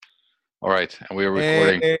All right, and we are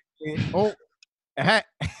recording. Hey, oh, hey.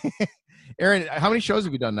 Aaron, how many shows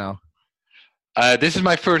have you done now? This is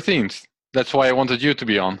my 13th. That's why I wanted you to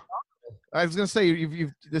be on. I was going to say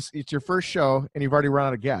it's your first show, and you've already run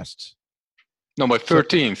out of guests. No, my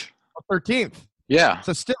 13th. 13th. Yeah.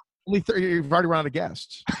 So still only you've already run out of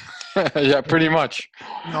guests. Yeah, pretty much.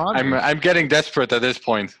 No, I'm getting desperate at this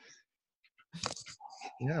point.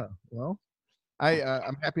 Yeah. Well,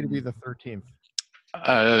 I'm happy to be the 13th.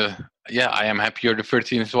 Yeah, I am happy you're the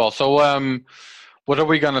 13th as well. So, what are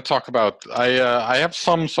we going to talk about? I have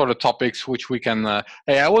some sort of topics which we can.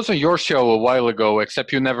 Hey, I was on your show a while ago,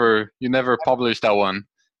 except you never published that one.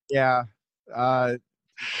 Yeah.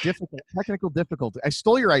 Technical difficulty. I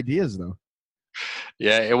stole your ideas though.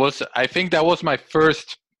 Yeah, it was. I think that was my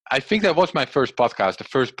first. I think that was my first podcast, the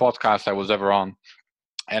first podcast I was ever on,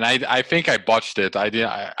 and I think I botched it.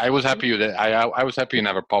 I was happy that I was happy you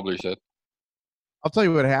never published it. I'll tell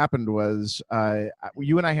you what happened was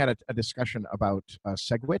you and I had a discussion about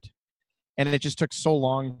SegWit, and it just took so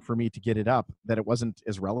long for me to get it up that it wasn't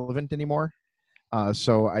as relevant anymore.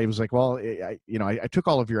 So I was like, well, I took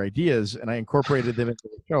all of your ideas and I incorporated them into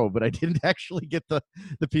the show, but I didn't actually get the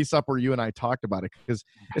piece up where you and I talked about it, because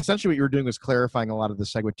essentially what you were doing was clarifying a lot of the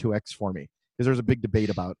SegWit 2X for me, because there was a big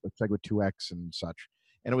debate about the SegWit 2X and such,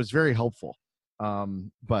 and it was very helpful.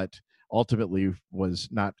 But ultimately was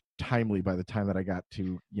not timely by the time that I got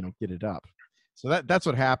to get it up. So that's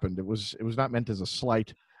what happened. It was not meant as a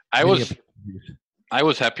slight. I was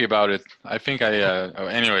happy about it. I think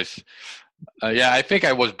anyways. Yeah, I think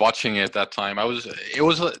I was botching it that time. It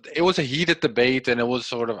was a heated debate, and it was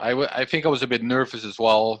sort of I think I was a bit nervous as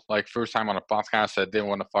well. Like first time on a podcast, I didn't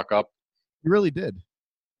want to fuck up. You really did.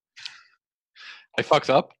 I fucked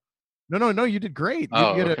up? No, you did great. You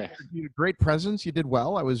had a great presence. You did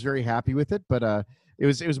well. I was very happy with it, but it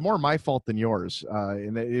was more my fault than yours.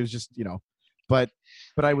 And it was just but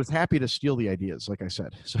I was happy to steal the ideas, like I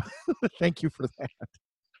said. So thank you for that.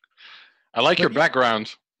 I like your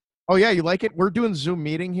background. Oh yeah, you like it? We're doing Zoom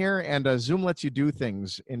meeting here, and Zoom lets you do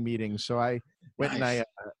things in meetings. So I went and I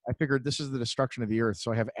figured this is the destruction of the Earth,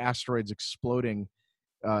 so I have asteroids exploding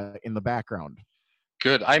in the background.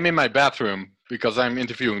 Good. I'm in my bathroom because I'm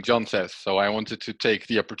interviewing Junseth, so I wanted to take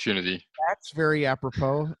the opportunity. That's very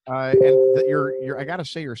apropos. And your I gotta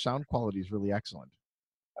say, your sound quality is really excellent.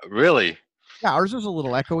 Really? Yeah, ours is a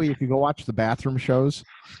little echoey. If you go watch the bathroom shows,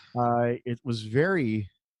 it was very,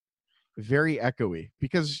 very echoey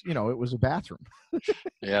because it was a bathroom.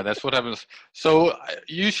 Yeah, that's what happens. So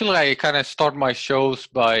usually I kind of start my shows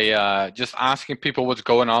by just asking people what's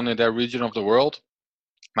going on in their region of the world.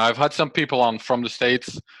 Now, I've had some people on from the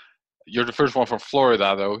States. You're the first one from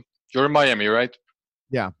Florida, though. You're in Miami, right?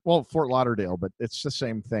 Yeah, well, Fort Lauderdale, but it's the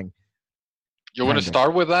same thing. You want to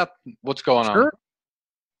start with that? What's going on?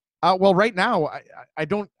 Well, right now, I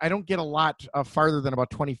don't get a lot farther than about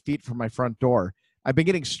 20 feet from my front door. I've been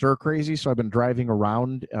getting stir crazy, so I've been driving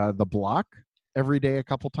around the block every day a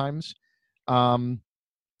couple times,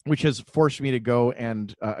 which has forced me to go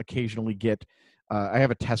and occasionally get. I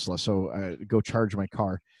have a Tesla, so go charge my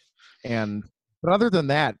car. But other than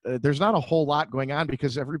that, there's not a whole lot going on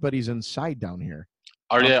because everybody's inside down here.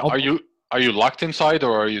 Are you locked inside,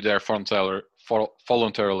 or are you there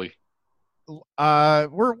voluntarily? I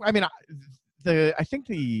think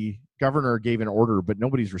the governor gave an order, but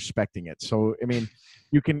nobody's respecting it. So I mean,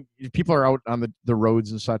 people are out on the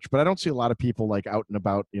roads and such, but I don't see a lot of people like out and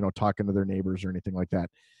about, talking to their neighbors or anything like that.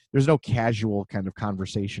 There's no casual kind of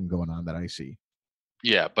conversation going on that I see.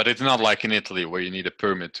 Yeah, but it's not like in Italy where you need a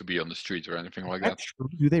permit to be on the street or anything like that. True.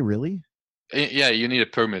 Do they really? Yeah, you need a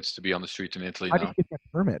permit to be on the street in Italy now. How do you get that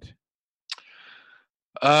permit?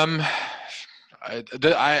 I'm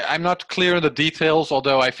not clear on the details,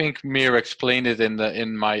 although I think Mir explained it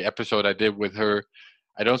in my episode I did with her.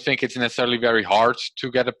 I don't think it's necessarily very hard to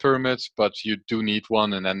get a permit, but you do need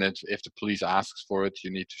one, and then if the police asks for it, you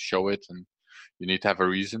need to show it, and you need to have a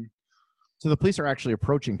reason. So the police are actually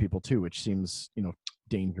approaching people too, which seems,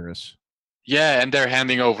 dangerous. Yeah, and they're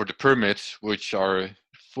handing over the permits, which are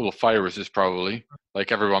full of viruses probably,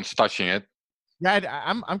 like everyone's touching it. Yeah,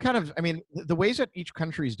 I'm kind of. I mean, the ways that each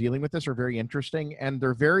country is dealing with this are very interesting, and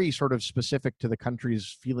they're very sort of specific to the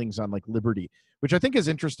country's feelings on like liberty, which I think is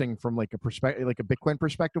interesting from like a perspective, like a Bitcoin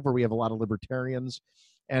perspective, where we have a lot of libertarians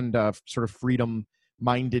and sort of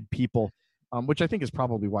freedom-minded people, which I think is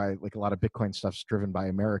probably why like a lot of Bitcoin stuff's driven by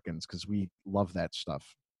Americans, because we love that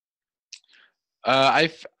stuff. I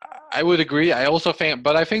would agree. I also think,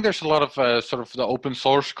 but I think there's a lot of sort of the open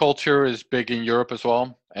source culture is big in Europe as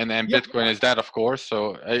well, and Bitcoin is that, of course.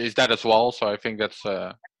 So is that as well. So I think that's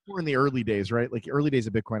more in the early days, right? Like early days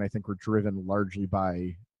of Bitcoin, I think were driven largely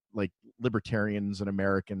by like libertarians and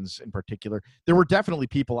Americans in particular. There were definitely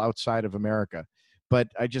people outside of America, but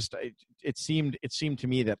it seemed to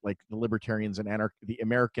me that like the libertarians and the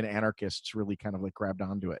American anarchists really kind of like grabbed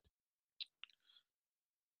onto it.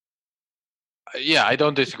 Yeah, I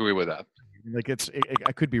don't disagree with that. Like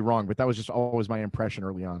I could be wrong, but that was just always my impression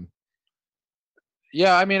early on.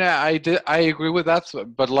 Yeah, I mean, I agree with that,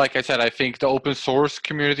 but like I said, I think the open source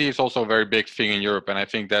community is also a very big thing in Europe, and I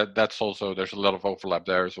think that's also, there's a lot of overlap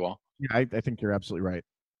there as well. Yeah, I think you're absolutely right.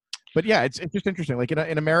 But yeah, it's just interesting. Like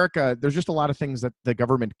in America, there's just a lot of things that the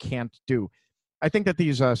government can't do. I think that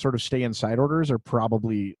these sort of stay inside orders are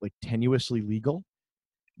probably like tenuously legal.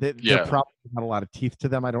 They're probably not a lot of teeth to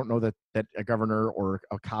them. I don't know that a governor or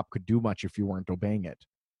a cop could do much if you weren't obeying it.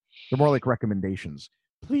 They're more like recommendations.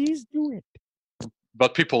 Please do it.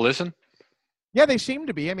 But people listen? Yeah, they seem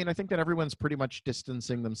to be. I mean, I think that everyone's pretty much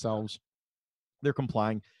distancing themselves. They're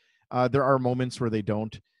complying. There are moments where they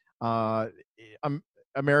don't.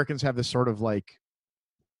 Americans have this sort of like,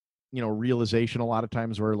 realization a lot of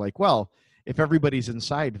times where like, well, if everybody's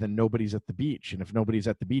inside, then nobody's at the beach. And if nobody's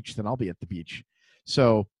at the beach, then I'll be at the beach.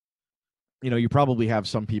 So, you probably have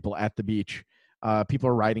some people at the beach. People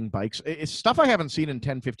are riding bikes. It's stuff I haven't seen in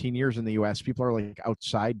 10, 15 years in the US. People are like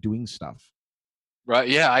outside doing stuff. Right.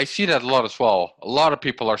 Yeah, I see that a lot as well. A lot of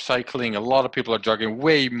people are cycling. A lot of people are jogging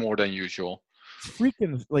way more than usual.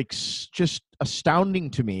 Freaking like just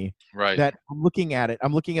astounding to me. Right. That I'm looking at it.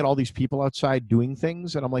 I'm looking at all these people outside doing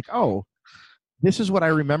things, and I'm like, oh, this is what I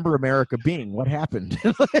remember America being. What happened?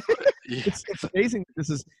 It's amazing.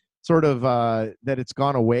 This is sort of that it's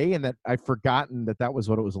gone away, and that I've forgotten that was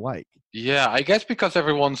what it was like. Yeah, I guess because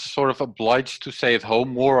everyone's sort of obliged to stay at home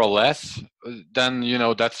more or less, then,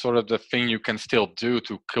 that's sort of the thing you can still do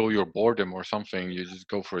to kill your boredom or something. You just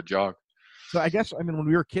go for a jog. So I guess, I mean, when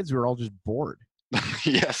we were kids, we were all just bored.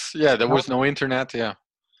 Yes. Yeah, there was no internet. Yeah.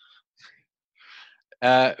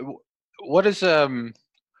 What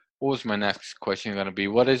was my next question going to be?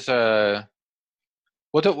 What do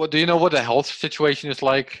you know what the health situation is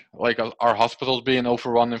like? Like, are hospitals being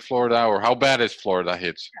overrun in Florida, or how bad is Florida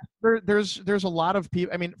hit? There's a lot of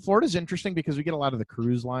people. I mean, Florida's interesting because we get a lot of the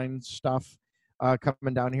cruise line stuff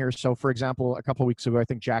coming down here. So, for example, a couple of weeks ago, I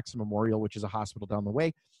think Jackson Memorial, which is a hospital down the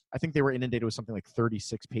way, I think they were inundated with something like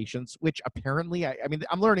 36 patients, which apparently, I mean,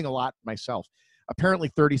 I'm learning a lot myself. Apparently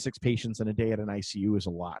 36 patients in a day at an ICU is a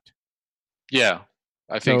lot. Yeah,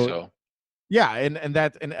 I think so. Yeah, and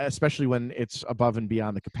especially when it's above and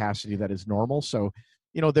beyond the capacity that is normal. So,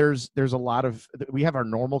 there's a lot of, we have our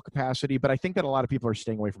normal capacity, but I think that a lot of people are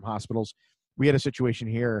staying away from hospitals. We had a situation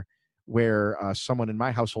here where someone in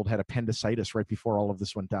my household had appendicitis right before all of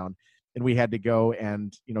this went down, and we had to go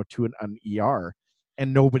and to an ER,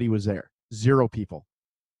 and nobody was there. 0 people.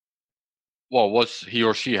 Well, was he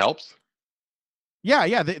or she helped?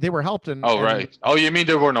 Yeah, they were helped. Right. Oh, you mean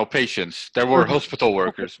there were no patients? There were hospital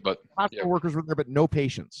workers, but hospital workers were there, but no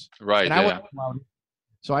patients. Right. And I wasn't allowed,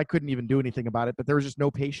 so I couldn't even do anything about it. But there was just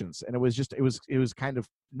no patients, and it was kind of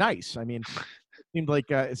nice. I mean, it seemed like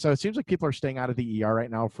so. It seems like people are staying out of the ER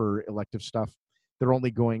right now for elective stuff. They're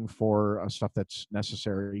only going for stuff that's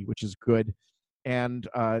necessary, which is good, and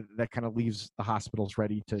that kind of leaves the hospitals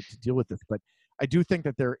ready to deal with this. But I do think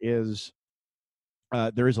that there is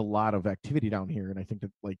a lot of activity down here, and I think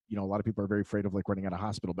that a lot of people are very afraid of running out of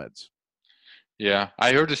hospital beds. Yeah,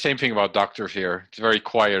 I heard the same thing about doctors here. It's very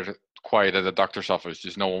quiet at the doctor's office.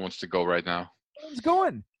 Just no one wants to go right now. No one's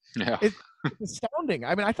going. Yeah, it's astounding.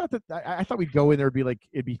 I mean, I thought we'd go in there,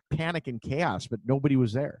 it'd be panic and chaos, but nobody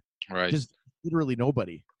was there. Right. Just literally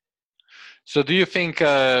nobody. So, what do you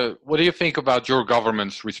think about your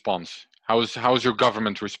government's response? How's your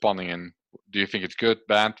government responding, and do you think it's good,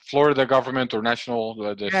 bad? Florida government or national?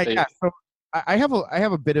 The state? Yeah. So I have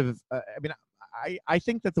a bit of. I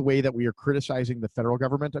think that the way that we are criticizing the federal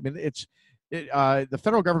government, I mean, the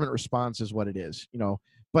federal government response is what it is,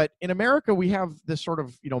 But in America, we have this sort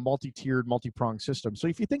of multi-tiered, multi-pronged system. So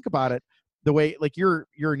if you think about it, the way you're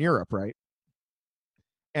in Europe, right?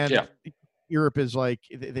 And yeah. Europe is like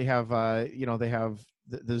they have they have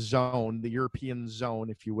the zone, the European zone,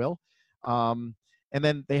 if you will. And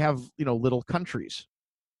then they have, little countries.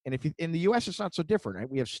 And if in the U.S., it's not so different, right?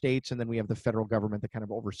 We have states, and then we have the federal government that kind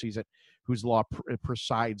of oversees it, whose law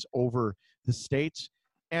presides over the states.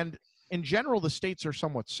 And in general, the states are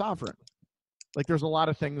somewhat sovereign. Like there's a lot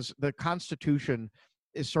of things. The Constitution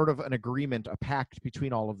is sort of an agreement, a pact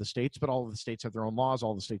between all of the states, but all of the states have their own laws.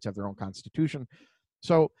 All the states have their own constitution.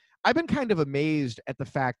 So I've been kind of amazed at the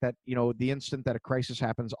fact that, the instant that a crisis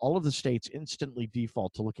happens, all of the states instantly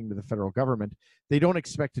default to looking to the federal government. They don't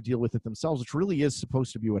expect to deal with it themselves, which really is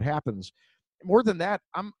supposed to be what happens. More than that,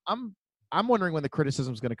 I'm I'm wondering when the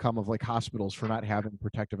criticism is going to come of like hospitals for not having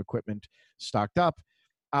protective equipment stocked up.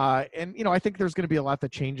 And I think there's going to be a lot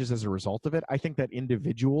that changes as a result of it. I think that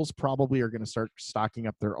individuals probably are going to start stocking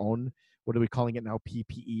up their own, what are we calling it now,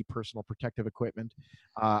 PPE, personal protective equipment.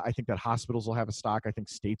 I think that hospitals will have a stock. I think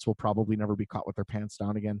states will probably never be caught with their pants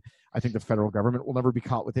down again. I think the federal government will never be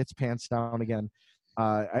caught with its pants down again.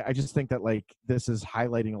 I just think that like this is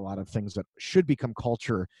highlighting a lot of things that should become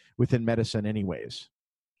culture within medicine anyways.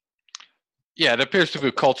 Yeah, it appears to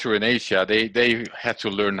be culture in Asia. They had to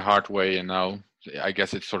learn the hard way, and now I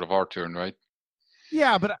guess it's sort of our turn, right?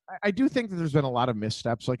 Yeah, but I do think that there's been a lot of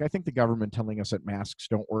missteps. Like I think the government telling us that masks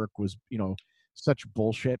don't work was, such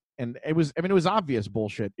bullshit. And it was obvious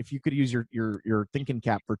bullshit. If you could use your thinking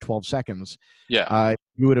cap for 12 seconds, Yeah.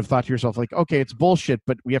 You would have thought to yourself like, okay, it's bullshit,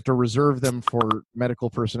 but we have to reserve them for medical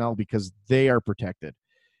personnel because they are protected.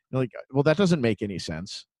 You're like, well, that doesn't make any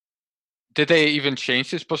sense. Did they even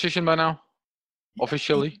change this position by now?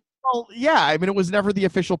 Officially? Well, yeah. It was never the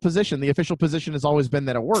official position. The official position has always been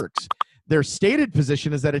that it works. Their stated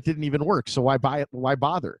position is that it didn't even work. So why buy it? Why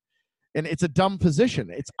bother? And it's a dumb position.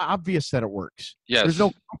 It's obvious that it works. Yes. There's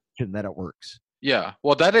no question that it works. Yeah.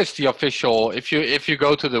 Well, that is the official. If you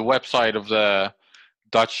go to the website of the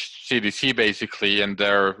Dutch CDC basically and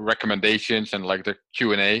their recommendations and like the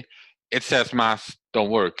Q&A, it says masks don't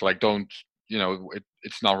work. Like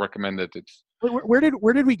it's not recommended. It's where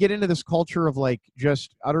did we get into this culture of like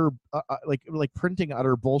just utter like printing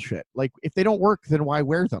utter bullshit? Like if they don't work, then why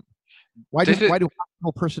wear them? Why do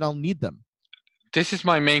hospital personnel need them? This is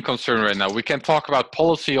my main concern right now. We can talk about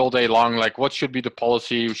policy all day long, like what should be the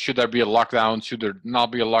policy? Should there be a lockdown? Should there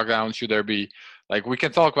not be a lockdown? Should there be we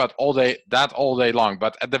can talk about all day long,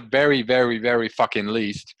 but at the very, very, very fucking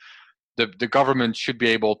least, the government should be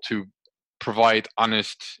able to provide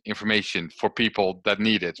honest information for people that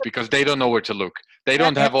need it because they don't know where to look. They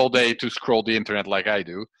don't have all day to scroll the internet like I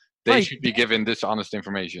do. They should be given this honest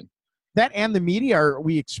information. That and the media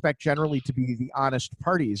we expect generally to be the honest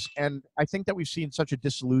parties. And I think that we've seen such a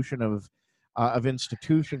dissolution of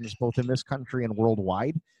institutions, both in this country and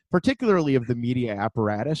worldwide, particularly of the media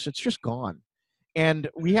apparatus. It's just gone. And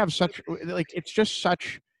we have such, it's just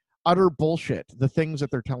such utter bullshit, the things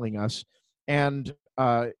that they're telling us. And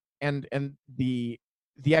the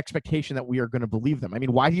expectation that we are going to believe them.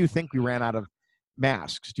 Why do you think we ran out of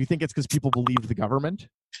masks? Do you think it's because people believe the government?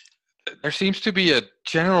 There seems to be a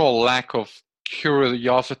general lack of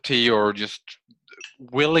curiosity or just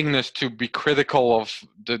willingness to be critical of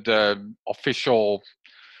the official,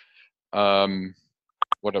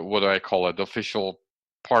 what do I call it? The official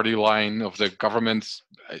party line of the government.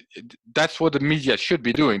 That's what the media should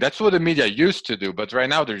be doing. That's what the media used to do. But right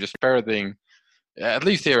now they're just parroting. At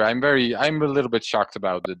least here, I'm a little bit shocked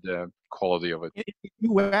about the quality of it. In the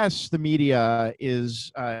U.S., the media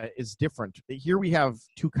is different. Here we have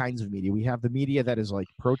two kinds of media. We have the media that is like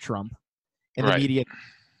pro-Trump, and the media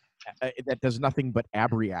that does nothing but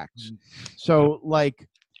ab-reacts. So, like,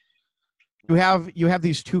 you have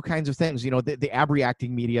these two kinds of things. The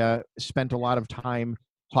ab-reacting media spent a lot of time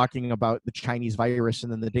talking about the Chinese virus,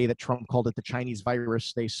 and then the day that Trump called it the Chinese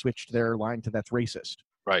virus, they switched their line to that's racist.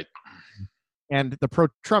 Right. And the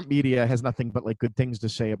pro-Trump media has nothing but like good things to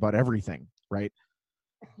say about everything, right?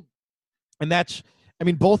 And that's,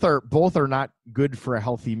 both are not good for a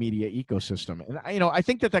healthy media ecosystem. And I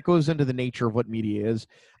think that goes into the nature of what media is.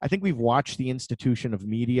 I think we've watched the institution of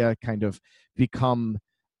media kind of become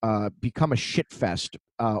a shit fest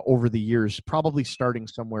over the years, probably starting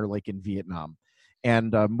somewhere like in Vietnam,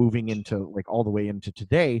 and moving into like all the way into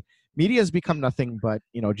today. Media has become nothing but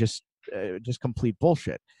just complete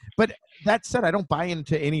bullshit. But that said, I don't buy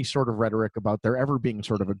into any sort of rhetoric about there ever being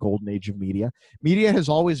sort of a golden age of media. Media has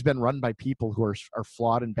always been run by people who are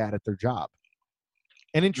flawed and bad at their job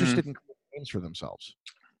and interested in things for themselves.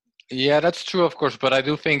 Yeah, that's true, of course. But I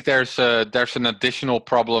do think there's an additional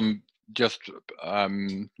problem just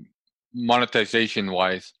monetization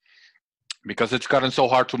wise, because it's gotten so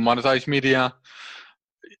hard to monetize media.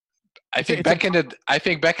 I think back in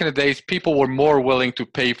the days, people were more willing to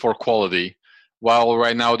pay for quality, while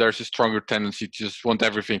right now there's a stronger tendency to just want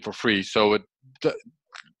everything for free. So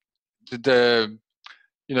the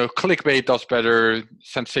clickbait does better,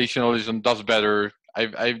 sensationalism does better.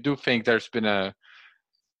 I do think there's been a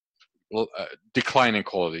decline in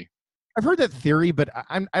quality. I've heard that theory, but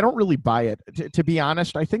I don't really buy it. To be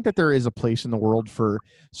honest, I think that there is a place in the world for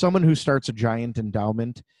someone who starts a giant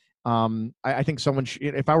endowment. I think someone,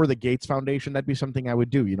 if I were the Gates Foundation, that'd be something I would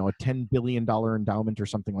do, a $10 billion endowment or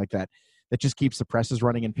something like that just keeps the presses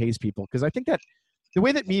running and pays people. Because I think that the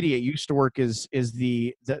way that media used to work is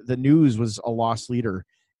the news was a loss leader,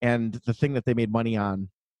 and the thing that they made money on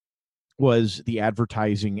was the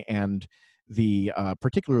advertising and the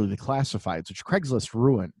particularly the classifieds, which Craigslist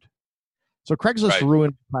ruined. So Craigslist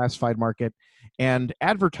ruined the classified market, and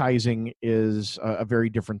advertising is a very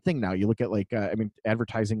different thing now. You look at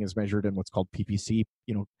advertising is measured in what's called PPC,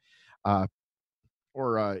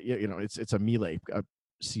 it's a melee,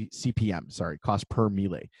 CPM, sorry, cost per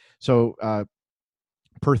melee. So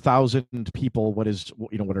per 1,000 people, what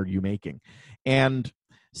are you making? And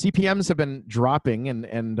CPMs have been dropping,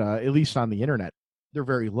 and at least on the internet, they're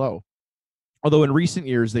very low. Although in recent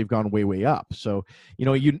years, they've gone way, way up. So,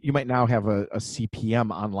 you might now have a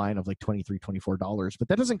CPM online of like $23, $24, but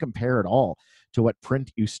that doesn't compare at all to what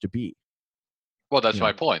print used to be. Well, that's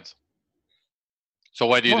my point. So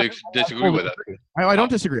why do you disagree with it? I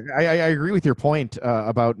don't disagree. I agree with your point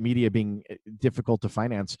about media being difficult to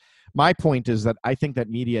finance. My point is that I think that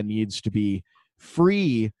media needs to be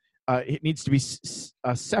free. It needs to be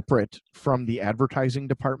separate from the advertising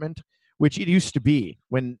department, which it used to be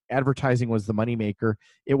when advertising was the moneymaker.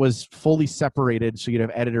 It was fully separated, so you'd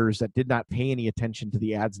have editors that did not pay any attention to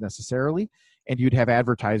the ads necessarily, and you'd have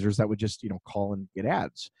advertisers that would just call and get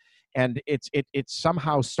ads. And it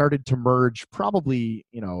somehow started to merge, probably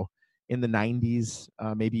in the 90s,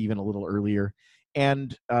 maybe even a little earlier,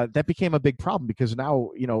 and that became a big problem because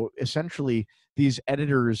now essentially these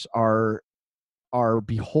editors are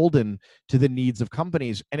beholden to the needs of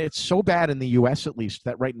companies. And it's so bad in the US, at least,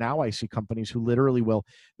 that right now I see companies who literally the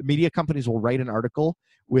media companies will write an article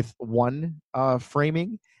with one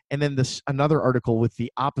framing and then another article with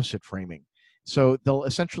the opposite framing. So they'll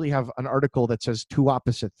essentially have an article that says two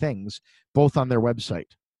opposite things, both on their website.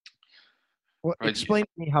 Well, explain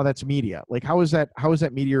to me how that's media. Like, how is that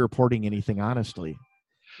media reporting anything honestly?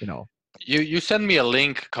 You sent me a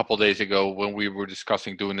link a couple of days ago when we were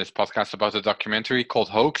discussing doing this podcast about a documentary called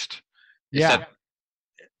Hoaxed. Tell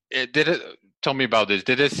me about this.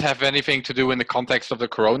 Did this have anything to do in the context of the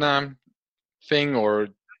Corona thing, or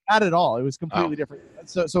not at all? It was completely different.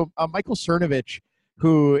 So Michael Cernovich,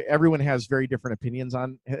 who everyone has very different opinions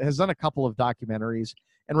on, has done a couple of documentaries.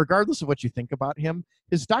 And regardless of what you think about him,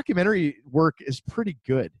 his documentary work is pretty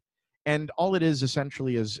good. And all it is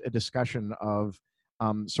essentially is a discussion of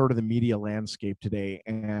sort of the media landscape today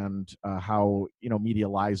and how media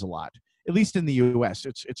lies a lot. At least in the U.S.,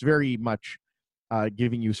 it's very much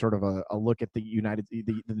giving you sort of a look at the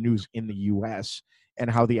news in the U.S. and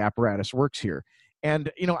how the apparatus works here.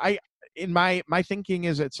 And my thinking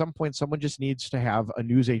is at some point someone just needs to have a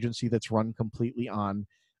news agency that's run completely on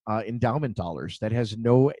endowment dollars, that has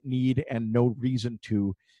no need and no reason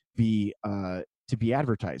to be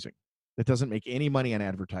advertising, that doesn't make any money on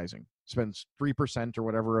advertising, spends 3% or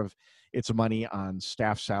whatever of its money on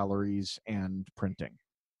staff salaries and printing.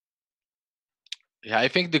 Yeah, I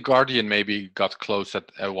think The Guardian maybe got close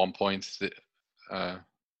at one point, I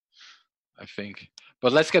think.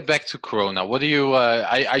 But let's get back to Corona. What do you?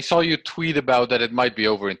 I saw you tweet about that it might be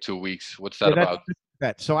over in 2 weeks. What's that about?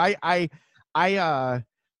 So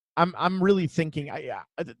I'm really thinking.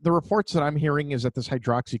 The reports that I'm hearing is that this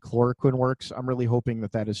hydroxychloroquine works. I'm really hoping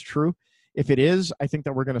that is true. If it is, I think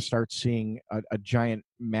that we're going to start seeing a giant,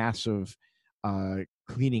 massive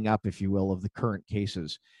cleaning up, if you will, of the current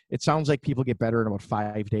cases. It sounds like people get better in about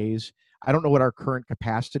 5 days. I don't know what our current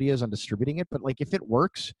capacity is on distributing it, but if it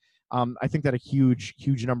works, I think that a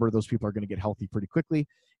huge number of those people are going to get healthy pretty quickly.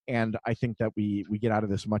 And I think that we get out of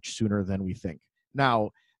this much sooner than we think.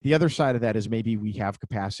 Now, the other side of that is maybe we have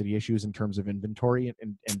capacity issues in terms of inventory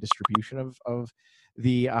and distribution of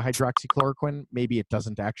the hydroxychloroquine. Maybe it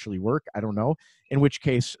doesn't actually work. I don't know. In which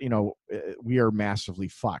case, we are massively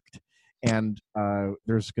fucked. And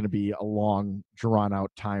there's going to be a long,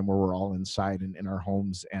 drawn-out time where we're all inside in our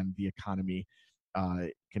homes and the economy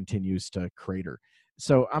continues to crater.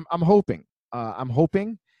 So I'm hoping,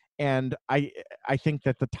 and I think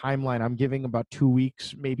that the timeline I'm giving, about 2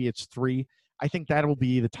 weeks, maybe it's 3. I think that'll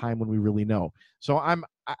be the time when we really know. So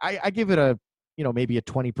I give it maybe a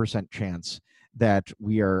 20% chance that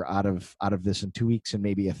we are out of this in 2 weeks, and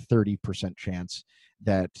maybe a 30% chance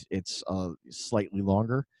that it's slightly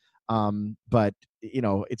longer. But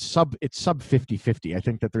it's sub 50-50. I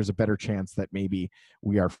think that there's a better chance that maybe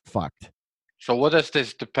we are fucked. So what does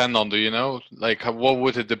this depend on? Do you know? What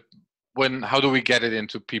would it? How do we get it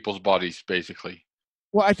into people's bodies, basically?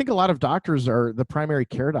 Well, I think a lot of the primary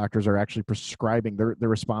care doctors are actually prescribing. They're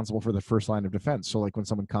responsible for the first line of defense. So when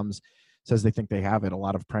someone comes, says they think they have it, a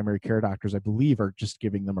lot of primary care doctors, I believe, are just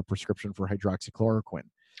giving them a prescription for hydroxychloroquine.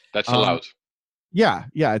 That's allowed. Yeah,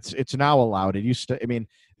 it's now allowed. It used to. I mean,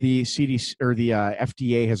 the CDC or the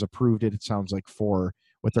FDA has approved it. It sounds like for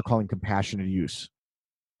what they're calling compassionate use.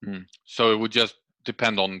 So it would just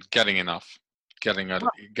depend on getting enough.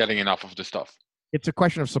 getting enough of the stuff. It's a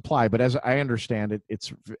question of supply, but as I understand it,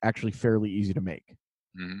 it's actually fairly easy to make.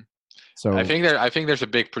 Mm-hmm. So I think there's a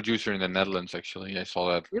big producer in the Netherlands. Actually, I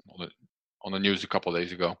saw that on the news a couple of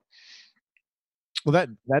days ago. well,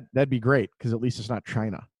 that'd be great because at least it's not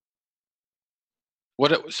China.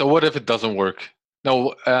 What if it doesn't work?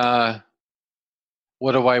 No.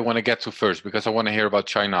 What do I want to get to first? Because I want to hear about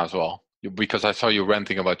China as well. Because I saw you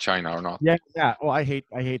ranting about China or not. Yeah. Well, I hate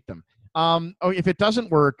them. If it doesn't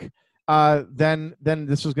work, then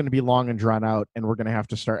this is going to be long and drawn out, and we're going to have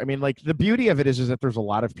to start. I mean, like the beauty of it is that there's a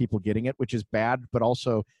lot of people getting it, which is bad, but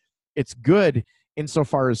also it's good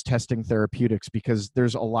insofar as testing therapeutics because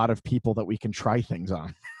there's a lot of people that we can try things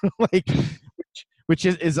on, like which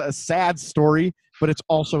is a sad story, but it's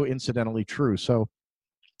also incidentally true. So,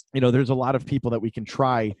 there's a lot of people that we can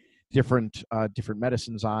try different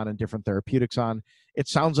medicines on and different therapeutics on. It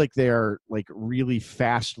sounds like they are like really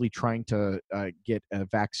fastly trying to get a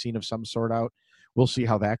vaccine of some sort out. We'll see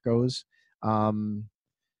how that goes.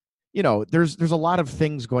 There's a lot of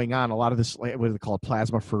things going on. A lot of this, what do they call it,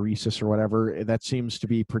 plasmapheresis or whatever, that seems to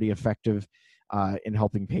be pretty effective in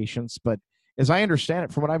helping patients. But as I understand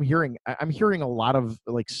it, from what I'm hearing a lot of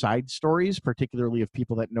like side stories, particularly of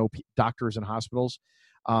people that know doctors and hospitals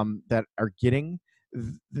that are getting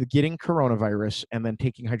coronavirus and then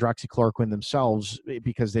taking hydroxychloroquine themselves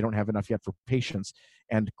because they don't have enough yet for patients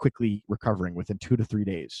and quickly recovering within 2 to 3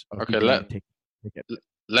 days. Okay,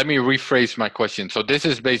 let me rephrase my question. So this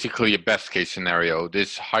is basically a best case scenario.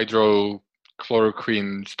 This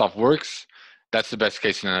hydrochloroquine stuff works. That's the best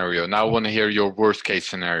case scenario. Now I want to hear your worst case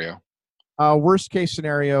scenario. Worst case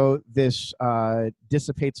scenario, this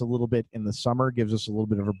dissipates a little bit in the summer, gives us a little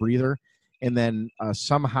bit of a breather, and then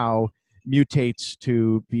somehow mutates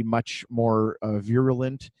to be much more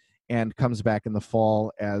virulent and comes back in the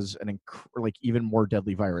fall as like even more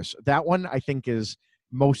deadly virus. That one I think is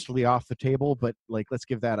mostly off the table, but like let's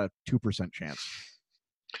give that a 2% chance.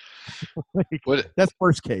 That's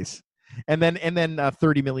worst case, and then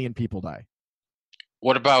 30 million people die.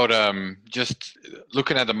 What about just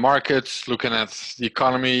looking at the markets, looking at the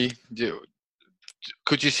economy?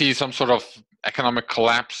 Could you see some sort of economic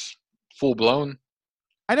collapse, full blown?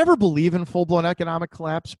 I never believe in full-blown economic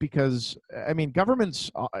collapse because, I mean,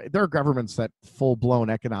 there are governments that full-blown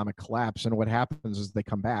economic collapse, and what happens is they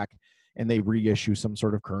come back and they reissue some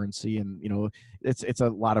sort of currency, and it's a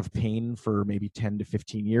lot of pain for maybe 10 to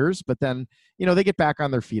 15 years, but then they get back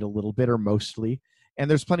on their feet a little bit or mostly, and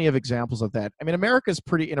there's plenty of examples of that. I mean, America's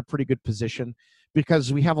in a pretty good position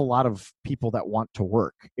because we have a lot of people that want to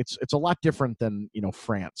work. It's a lot different than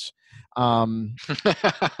France.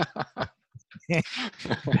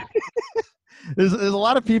 There's a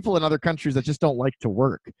lot of people in other countries that just don't like to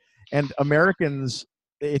work, and Americans,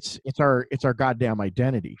 it's our goddamn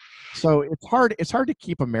identity. So it's hard to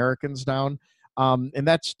keep Americans down, and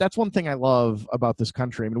that's one thing I love about this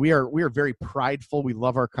country. I mean, we are very prideful. We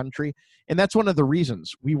love our country, and that's one of the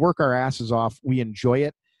reasons we work our asses off. We enjoy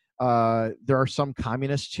it. There are some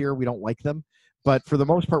communists here. We don't like them, but for the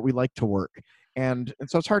most part, we like to work, and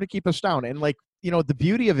so it's hard to keep us down. And like, the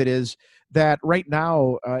beauty of it is that right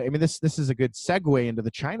now, I mean, this is a good segue into the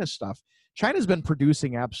China stuff. China's been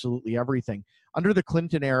producing absolutely everything. Under the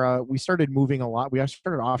Clinton era, we started moving a lot. We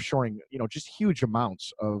started offshoring, just huge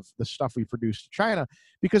amounts of the stuff we produced to China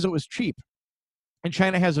because it was cheap. And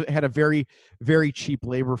China had a very, very cheap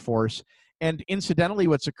labor force. And incidentally,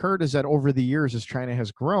 what's occurred is that over the years, as China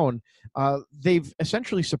has grown, they've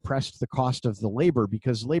essentially suppressed the cost of the labor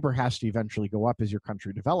because labor has to eventually go up as your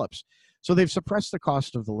country develops. So they've suppressed the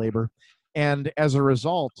cost of the labor. And as a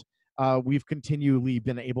result, we've continually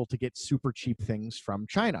been able to get super cheap things from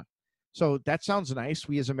China. So that sounds nice.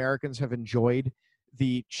 We as Americans have enjoyed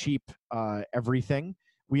the cheap everything.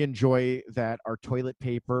 We enjoy that our toilet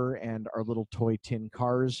paper and our little toy tin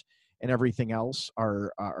cars and everything else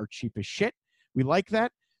are cheap as shit. We like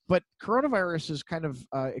that. But coronavirus is kind of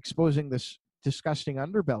exposing this disgusting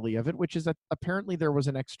underbelly of it, which is that apparently there was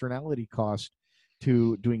an externality cost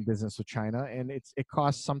to doing business with China, and it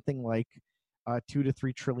costs something like $2 to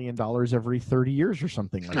 $3 trillion every 30 years or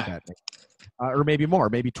something like that. Or maybe more,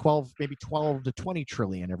 maybe 12 to 20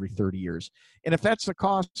 trillion every 30 years. And if that's the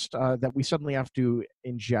cost that we suddenly have to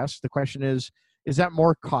ingest, the question is that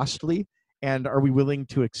more costly? And are we willing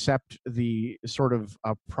to accept the sort of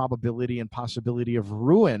probability and possibility of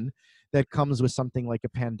ruin that comes with something like a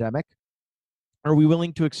pandemic? Are we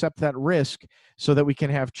willing to accept that risk so that we can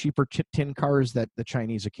have cheaper tin cars that the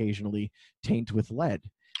Chinese occasionally taint with lead?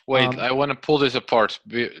 Wait, I want to pull this apart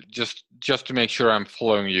just to make sure I'm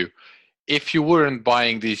following you. If you weren't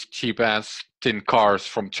buying these cheap-ass tin cars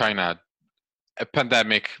from China, a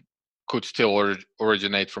pandemic could still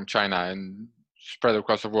originate from China and spread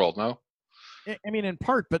across the world. No. I mean, in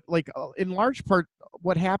part, but like in large part,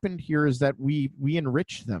 what happened here is that we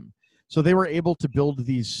enriched them, so they were able to build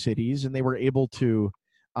these cities, and they were able to,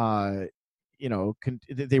 they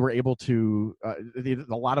were able to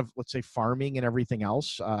a lot of, let's say, farming and everything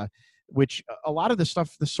else, which a lot of the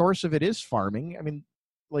stuff, the source of it is farming. I mean,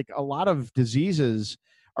 like a lot of diseases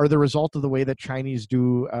are the result of the way that Chinese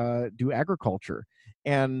do agriculture,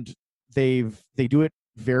 and they do it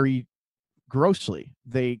very grossly.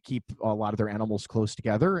 They keep a lot of their animals close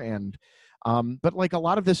together, and but like a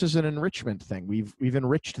lot of this is an enrichment thing. We've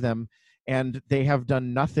enriched them, and they have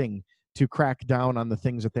done nothing to crack down on the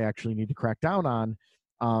things that they actually need to crack down on.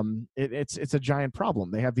 It's a giant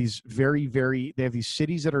problem. They have these they have these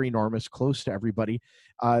cities that are enormous, close to everybody.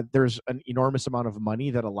 There's an enormous amount of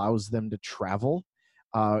money that allows them to travel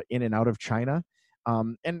in and out of China,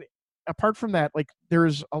 and apart from that, like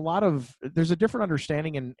there's a different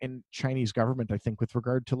understanding in Chinese government, I think, with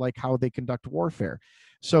regard to like how they conduct warfare.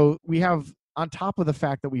 So we have, on top of the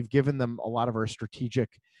fact that we've given them a lot of our strategic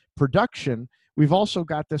production, we've also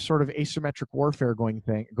got this sort of asymmetric warfare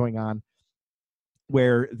going on,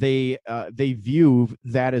 where they view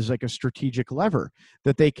that as like a strategic lever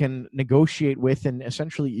that they can negotiate with and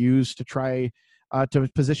essentially use to try to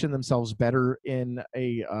position themselves better in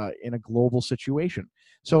a global situation.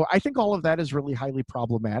 So I think all of that is really highly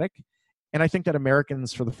problematic, and I think that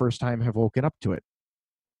Americans, for the first time, have woken up to it.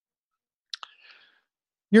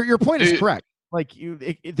 Your point is correct. Like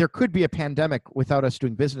there could be a pandemic without us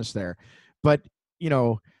doing business there, but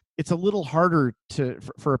it's a little harder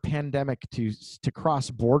for a pandemic to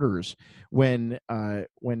cross borders when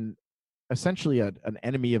essentially an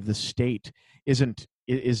enemy of the state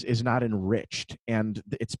is not enriched, and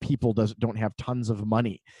its people don't have tons of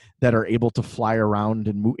money that are able to fly around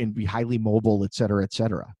and move and be highly mobile, et cetera, et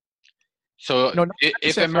cetera. So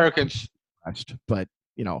if Americans, but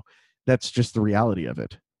that's just the reality of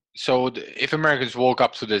it. So if Americans woke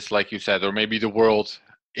up to this, like you said, or maybe the world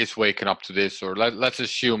is waking up to this, or let's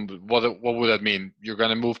assume, what would that mean? You're going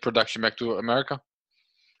to move production back to America?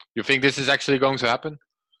 You think this is actually going to happen?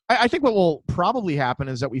 I think what will probably happen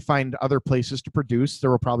is that we find other places to produce.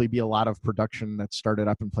 There will probably be a lot of production that started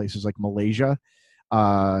up in places like Malaysia,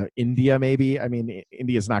 India, maybe. I mean,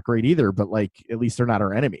 India's not great either, but like at least they're not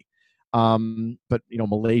our enemy. But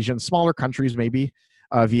Malaysia and smaller countries, maybe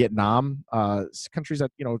Vietnam, countries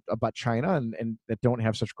that about China and that don't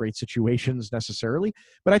have such great situations necessarily.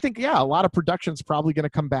 But I think a lot of production's probably going to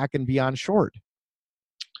come back and be onshored.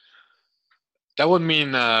 That would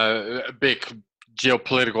mean a big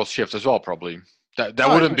geopolitical shift as well, probably. That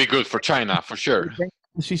wouldn't be good for China, for sure.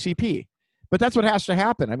 The CCP. But that's what has to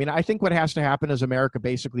happen. I mean, I think what has to happen is America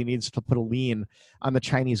basically needs to put a lien on the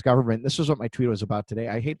Chinese government. This is what my tweet was about today.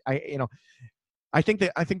 I think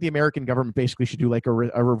the American government basically should do like a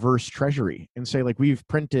reverse treasury and say, like, we've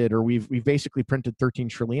basically printed $13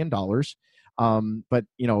 trillion. But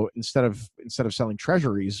instead of selling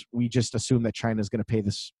treasuries, we just assume that China is going to pay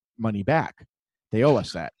this money back. They owe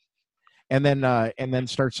us that. And then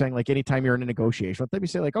start saying, like, anytime you're in a negotiation, let me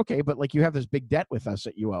say, like, okay, but like you have this big debt with us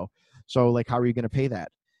that you owe. So like, how are you going to pay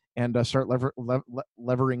that? And start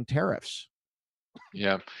levering tariffs.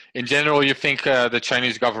 Yeah. In general, you think the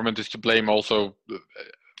Chinese government is to blame also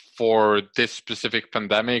for this specific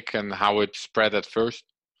pandemic and how it spread at first?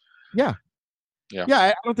 Yeah.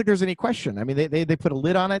 I don't think there's any question. I mean, they put a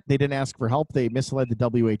lid on it. They didn't ask for help. They misled the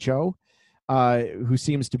WHO, who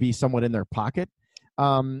seems to be somewhat in their pocket.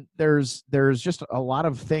 There's just a lot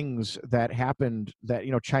of things that happened that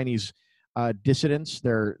Chinese dissidents,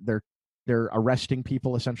 they're arresting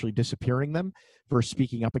people, essentially disappearing them for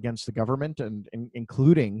speaking up against the government, and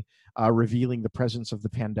including revealing the presence of the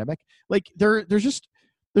pandemic. Like there's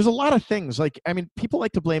a lot of things. Like, I mean, people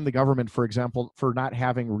like to blame the government, for example, for not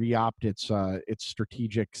having re-opt its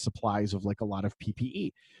strategic supplies of like a lot of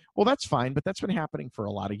PPE. Well, that's fine, but that's been happening for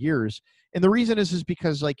a lot of years. And the reason is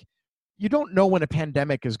because, like, you don't know when a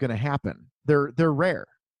pandemic is going to happen. They're rare,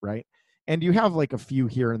 right? And you have like a few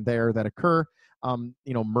here and there that occur.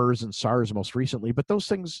 MERS and SARS most recently, but those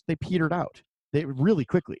things, they petered out. They really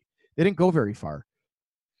quickly. They didn't go very far.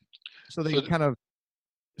 So they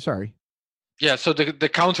sorry. Yeah. So the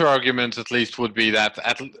counter argument, at least, would be that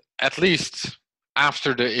at least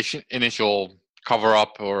after the initial cover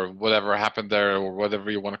up or whatever happened there, or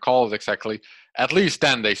whatever you want to call it exactly, at least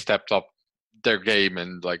then they stepped up their game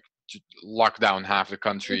and like locked down half the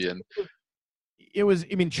country. And it was,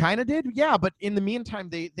 I mean, China did, yeah, but in the meantime,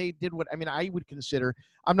 they did what, I mean, I would consider,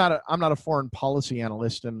 I'm not a foreign policy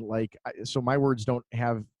analyst, and like, so my words don't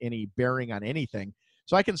have any bearing on anything.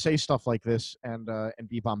 So I can say stuff like this and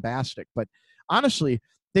be bombastic. But honestly,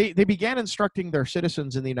 they began instructing their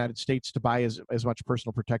citizens in the United States to buy as much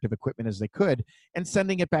personal protective equipment as they could and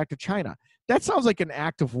sending it back to China. That sounds like an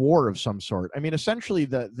act of war of some sort. I mean, essentially,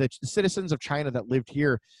 the citizens of China that lived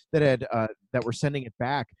here that were sending it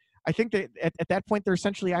back, I think that at that point they're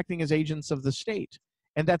essentially acting as agents of the state,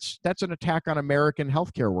 and that's an attack on American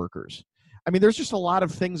healthcare workers. I mean, there's just a lot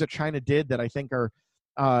of things that China did that I think are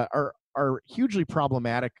hugely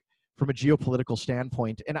problematic from a geopolitical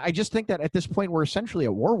standpoint. And I just think that at this point we're essentially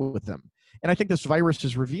at war with them. And I think this virus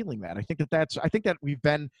is revealing that. I think that we've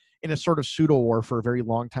been in a sort of pseudo war for a very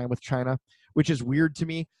long time with China, which is weird to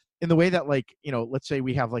me in the way that, like, you know, let's say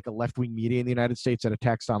we have like a left-wing media in the United States that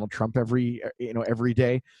attacks Donald Trump every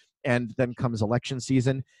day. And then comes election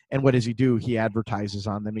season. And what does he do? He advertises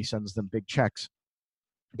on them. He sends them big checks,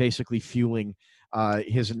 basically fueling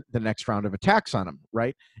the next round of attacks on him,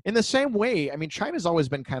 right? In the same way, I mean, China's always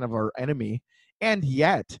been kind of our enemy, and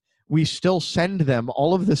yet we still send them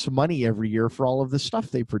all of this money every year for all of the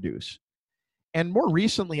stuff they produce. And more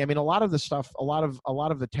recently, I mean, a lot of the stuff, a lot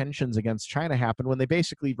of the tensions against China happened when they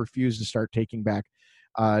basically refused to start taking back,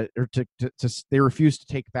 they refused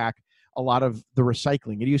to take back a lot of the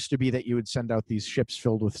recycling. It used to be that you would send out these ships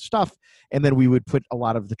filled with stuff, and then we would put a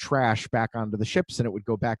lot of the trash back onto the ships, and it would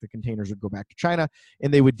go back, the containers would go back to China,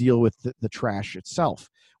 and they would deal with the trash itself.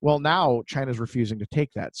 Well, now China's refusing to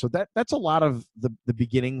take that. So that's a lot of the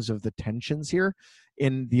beginnings of the tensions here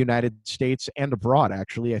in the United States and abroad,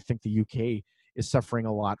 actually. I think the UK is suffering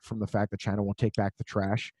a lot from the fact that China won't take back the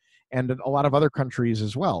trash, and a lot of other countries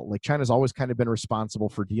as well. Like, China's always kind of been responsible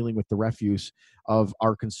for dealing with the refuse of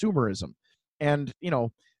our consumerism. And, you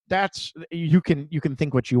know, that's, you can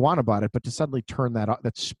think what you want about it, but to suddenly turn that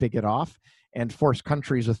spigot off and force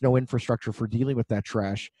countries with no infrastructure for dealing with that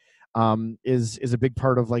trash is a big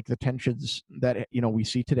part of, like, the tensions that, you know, we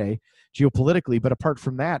see today geopolitically. But apart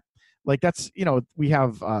from that, like, that's, you know, we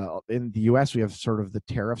have in the US, we have sort of the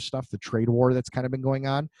tariff stuff, the trade war that's kind of been going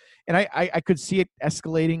on. And I could see it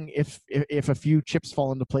escalating if a few chips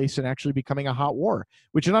fall into place and actually becoming a hot war,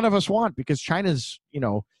 which none of us want, because China's, you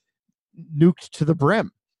know, nuked to the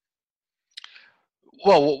brim.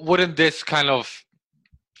 Well, wouldn't this kind of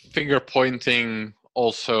finger pointing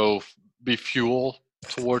also be fuel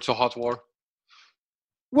towards a hot war?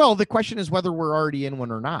 Well, the question is whether we're already in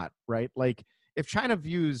one or not, right? Like, if China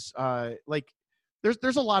views like,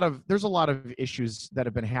 there's a lot of issues that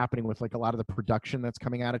have been happening with, like, a lot of the production that's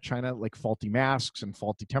coming out of China, like faulty masks and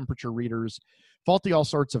faulty temperature readers, faulty all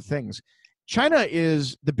sorts of things. China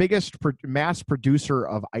is the biggest mass producer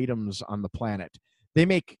of items on the planet. They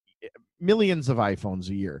make millions of iPhones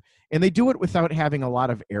a year, and they do it without having a lot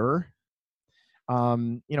of error.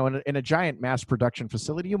 You know, in a giant mass production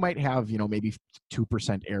facility, you might have, you know, maybe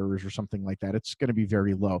 2% errors or something like that. It's going to be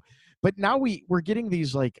very low. But now we're getting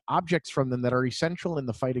these, like, objects from them that are essential in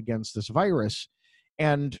the fight against this virus,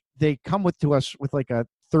 and they come to us with like a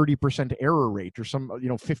 30% error rate, or some, you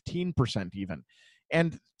know, 15% even.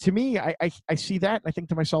 And to me, I see that, and I think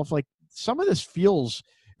to myself, like, some of this feels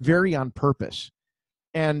very on purpose.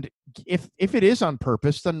 And if it is on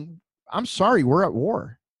purpose, then I'm sorry, we're at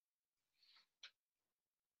war.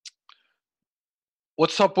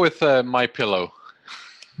 What's up with My Pillow?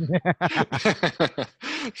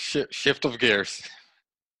 Shift of gears.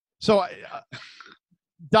 So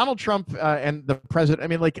Donald Trump and the president, I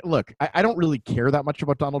mean, like, look, I don't really care that much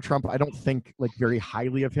about Donald Trump. I don't think, like, very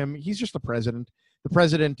highly of him. He's just the president. The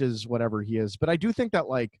president is whatever he is. But I do think that,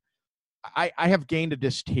 like, I have gained a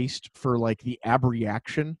distaste for, like, the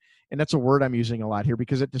abreaction. And that's a word I'm using a lot here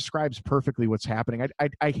because it describes perfectly what's happening.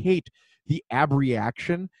 I hate the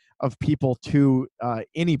abreaction of people to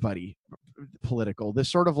anybody political. This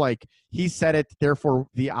sort of, like, he said it, therefore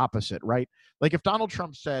the opposite, right? Like, if Donald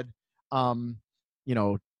Trump said, you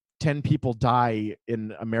know, 10 people die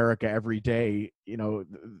in America every day, you know,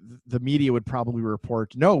 the media would probably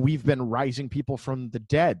report, no, we've been rising people from the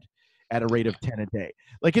dead at a rate of 10 a day.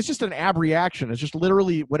 Like, it's just an abreaction. It's just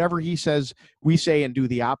literally whatever he says, we say and do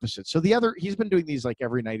the opposite. So he's been doing these, like,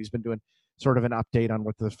 every night. He's been doing sort of an update on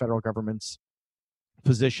what the federal government's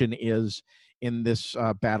position is in this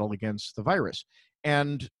battle against the virus.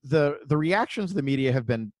 And the reactions of the media have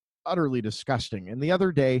been utterly disgusting. And the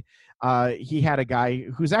other day, he had a guy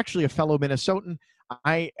who's actually a fellow Minnesotan.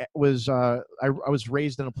 I was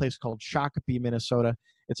raised in a place called Shakopee, Minnesota.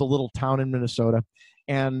 It's a little town in Minnesota.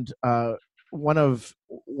 And one of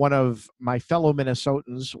my fellow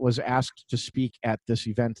Minnesotans was asked to speak at this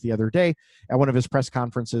event the other day at one of his press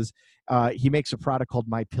conferences. He makes a product called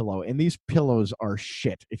My Pillow, and these pillows are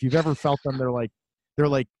shit. If you've ever felt them, they're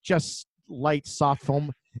like just light, soft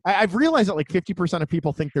foam. I've realized that like 50% of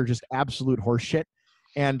people think they're just absolute horseshit,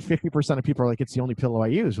 and 50% of people are like, it's the only pillow I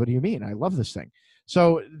use. What do you mean? I love this thing.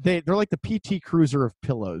 So they're like the PT Cruiser of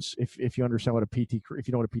pillows. If you understand what if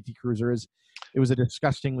you know what a PT Cruiser is, it was a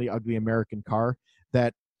disgustingly ugly American car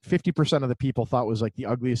that 50% of the people thought was like the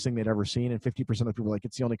ugliest thing they'd ever seen, and 50% of the people were like,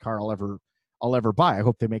 it's the only car I'll ever buy. I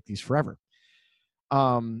hope they make these forever.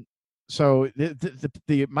 So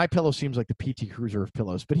the My Pillow seems like the PT Cruiser of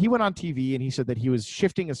pillows. But he went on TV and he said that he was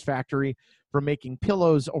shifting his factory from making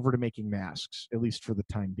pillows over to making masks, at least for the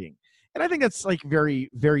time being. And I think that's like very,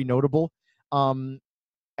 very notable.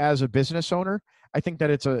 As a business owner, I think that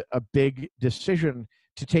it's a big decision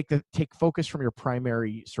to take focus from your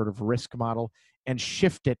primary sort of risk model and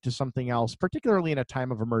shift it to something else, particularly in a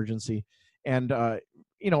time of emergency. And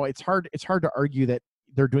it's hard to argue that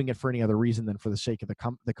they're doing it for any other reason than for the sake of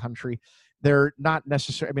the country. They're not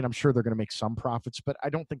necessarily, I mean, I'm sure they're going to make some profits, but I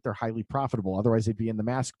don't think they're highly profitable. Otherwise, they'd be in the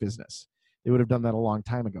mask business. They would have done that a long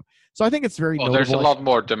time ago. So I think it's very notable. There's a lot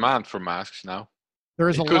more demand for masks now. There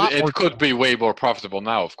is it could be way more profitable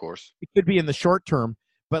now, of course. It could be in the short term,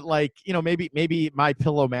 but like, maybe My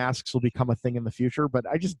Pillow masks will become a thing in the future, but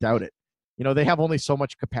I just doubt it. They have only so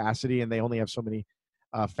much capacity and they only have so many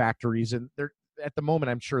factories, and they're at the moment,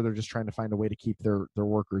 I'm sure they're just trying to find a way to keep their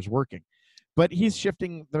workers working. But he's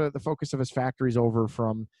shifting the focus of his factories over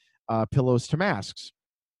from pillows to masks.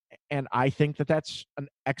 And I think that that's an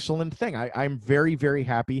excellent thing. I'm very, very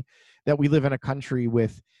happy that we live in a country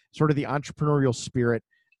with sort of the entrepreneurial spirit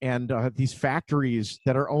and these factories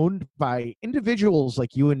that are owned by individuals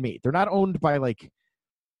like you and me. They're not owned by like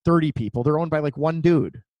 30 people. They're owned by like one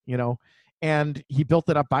dude, and he built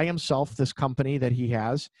it up by himself, this company that he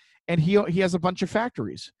has. And he has a bunch of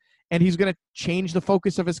factories, and he's going to change the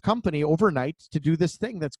focus of his company overnight to do this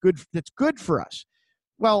thing that's good for us.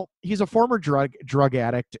 Well, he's a former drug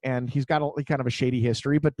addict, and he's got kind of a shady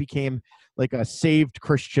history, but became like a saved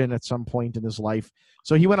Christian at some point in his life.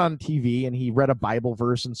 So he went on TV and he read a Bible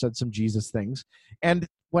verse and said some Jesus things. And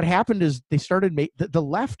what happened is they started the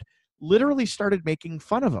left literally started making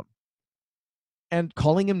fun of him and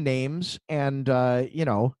calling him names, and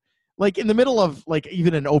like in the middle of like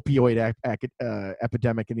even an opioid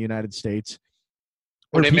epidemic in the United States.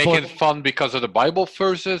 Are they making fun because of the Bible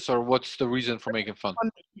verses, or what's the reason for making fun?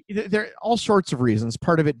 There are all sorts of reasons.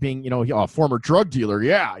 Part of it being, a former drug dealer,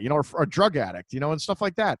 or a drug addict, and stuff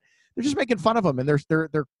like that. They're just making fun of him, and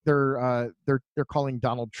they're calling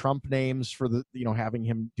Donald Trump names for the having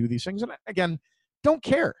him do these things. And again, don't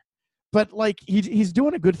care. But like he's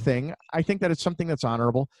doing a good thing. I think that it's something that's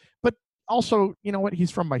honorable. But also, you know what?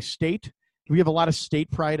 He's from my state. We have a lot of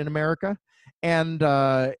state pride in America, and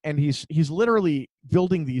he's literally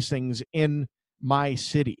building these things in my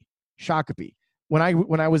city, Shakopee. When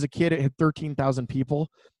I was a kid, it had 13,000 people.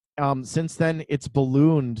 Since then, it's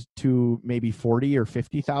ballooned to maybe 40 or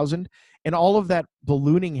 50,000, and all of that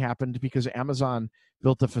ballooning happened because Amazon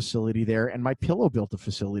built a facility there, and My Pillow built a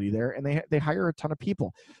facility there, and they hire a ton of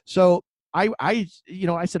people. So I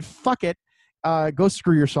said, fuck it. Go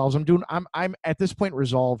screw yourselves. I'm at this point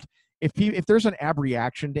resolved. If there's an ab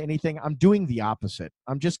reaction to anything, I'm doing the opposite.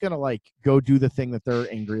 I'm just gonna like go do the thing that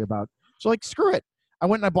they're angry about. So like, screw it. I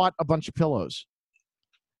went and I bought a bunch of pillows.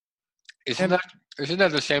 Isn't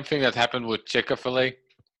that the same thing that happened with Chick-fil-A?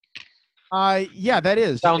 Yeah, that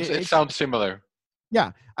is. It sounds similar.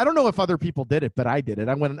 Yeah, I don't know if other people did it, but I did it.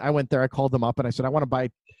 I went there. I called them up and I said, I want to buy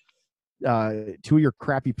 2 of your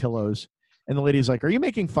crappy pillows. And the lady's like, "Are you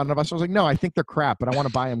making fun of us?" I was like, "No, I think they're crap, but I want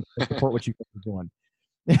to buy them to support what you guys are doing."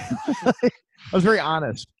 I was very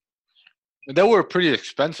honest. They were pretty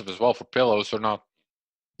expensive as well for pillows, or not?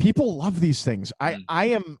 People love these things. I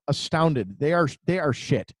am astounded. They are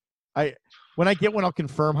shit. When I get one, I'll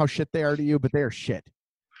confirm how shit they are to you, but they are shit.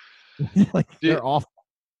 They're awful.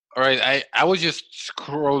 All right, I was just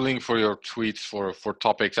scrolling for your tweets for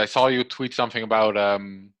topics. I saw you tweet something about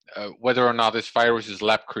whether or not this virus is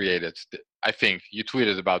lab created. I think you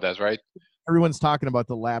tweeted about that, right? Everyone's talking about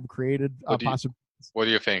the lab created possibility. What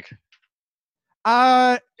do you think?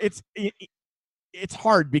 It's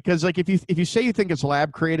hard because like if you say you think it's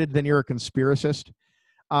lab created, then you're a conspiracist.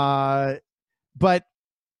 But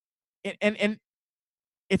and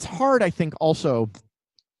it's hard, I think, also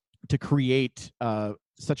to create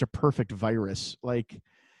such a perfect virus. Like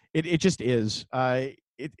it just is.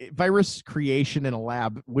 Virus creation in a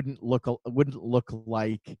lab wouldn't look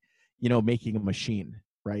like making a machine,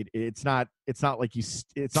 right? It's not like you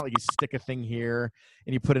stick a thing here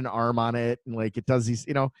and you put an arm on it and like it does these.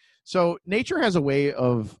 So nature has a way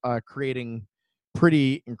of creating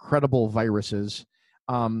pretty incredible viruses.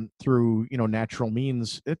 through natural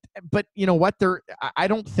means. But you know what? I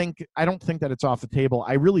don't think that it's off the table.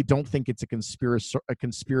 I really don't think it's a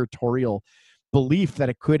conspiratorial belief that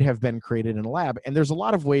it could have been created in a lab. And there's a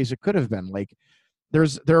lot of ways it could have been. Like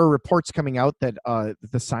there are reports coming out that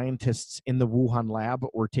the scientists in the Wuhan lab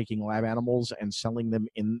were taking lab animals and selling them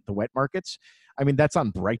in the wet markets. I mean, that's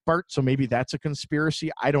on Breitbart, so maybe that's a conspiracy.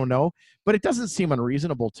 I don't know, but it doesn't seem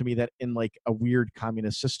unreasonable to me that in like a weird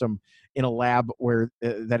communist system in a lab where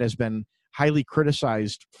that has been highly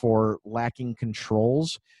criticized for lacking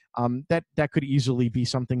controls, that could easily be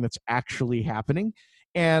something that's actually happening.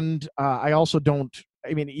 And I also don't.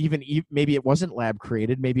 I mean, even maybe it wasn't lab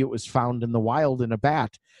created. Maybe it was found in the wild in a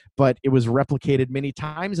bat, but it was replicated many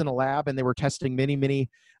times in a lab, and they were testing many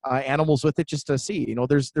animals with it just to see.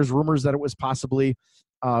 There's rumors that it was possibly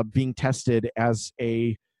being tested as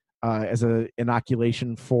a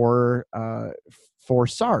inoculation for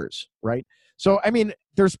SARS, right? So, I mean,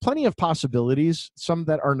 there's plenty of possibilities. Some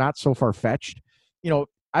that are not so far fetched.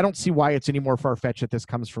 I don't see why it's any more far-fetched that this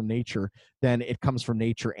comes from nature than it comes from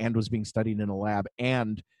nature and was being studied in a lab,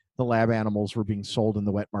 and the lab animals were being sold in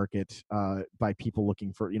the wet market by people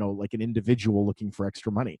looking for, like an individual looking for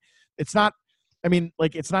extra money. It's not, I mean,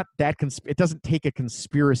 like, it's not that, it doesn't take a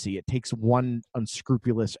conspiracy. It takes one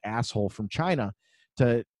unscrupulous asshole from China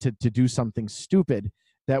to do something stupid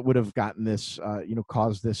that would have gotten this,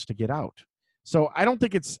 caused this to get out. So I don't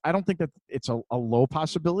think that it's a low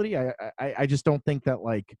possibility. I just don't think that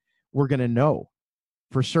like we're going to know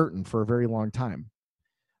for certain for a very long time.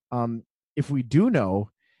 If we do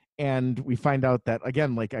know, and we find out that,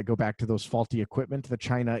 again, like I go back to those faulty equipment, that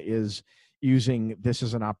China is using this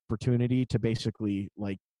as an opportunity to basically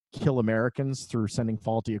like kill Americans through sending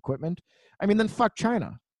faulty equipment. I mean, then fuck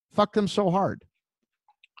China. Fuck them so hard.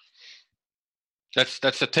 That's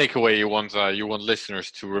a takeaway you want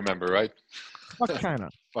listeners to remember, right? Fuck China.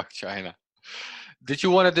 Fuck China. Did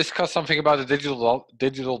you want to discuss something about the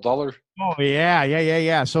digital dollar? Oh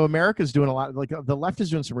yeah. So America's doing a lot. Like the left is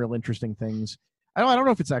doing some real interesting things. I don't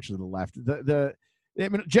know if it's actually the left. I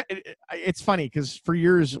mean, it's funny because for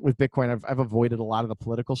years with Bitcoin, I've avoided a lot of the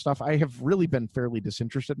political stuff. I have really been fairly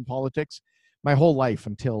disinterested in politics my whole life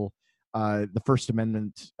until the First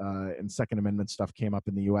Amendment and Second Amendment stuff came up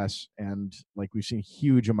in the U.S. And like we've seen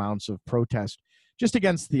huge amounts of protest just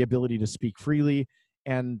against the ability to speak freely,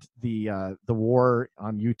 and the war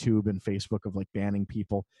on YouTube and Facebook of like banning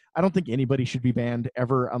people. I don't think anybody should be banned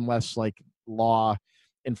ever unless like law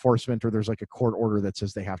enforcement or there's like a court order that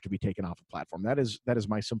says they have to be taken off a platform. That is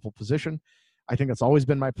my simple position. I think that's always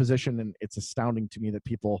been my position, and it's astounding to me that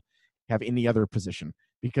people have any other position,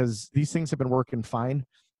 because these things have been working fine.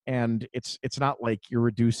 And it's not like you're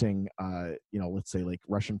reducing, let's say like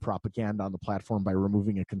Russian propaganda on the platform by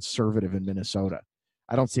removing a conservative in Minnesota.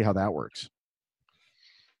 I don't see how that works.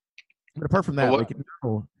 But apart from that, like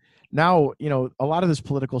now, a lot of this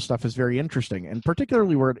political stuff is very interesting, and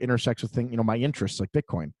particularly where it intersects with my interests like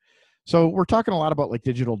Bitcoin. So we're talking a lot about like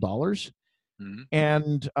digital dollars,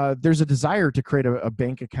 and there's a desire to create a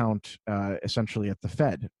bank account essentially at the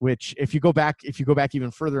Fed. Which, if you go back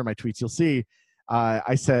even further in my tweets, you'll see.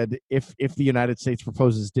 I said if the United States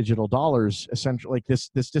proposes digital dollars, essentially like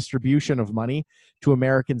this distribution of money to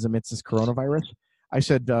Americans amidst this coronavirus, I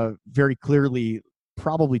said very clearly,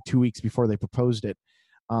 probably 2 weeks before they proposed it,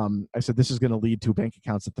 I said this is going to lead to bank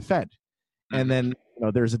accounts at the Fed. And then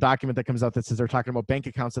there's a document that comes out that says they're talking about bank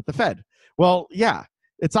accounts at the Fed. Well, yeah,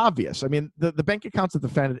 it's obvious. I mean, the bank accounts at the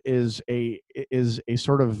Fed is a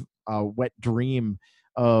sort of wet dream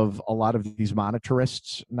of a lot of these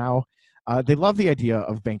monetarists now. They love the idea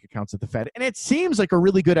of bank accounts at the Fed, and it seems like a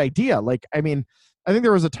really good idea. Like, I mean, I think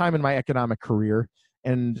there was a time in my economic career,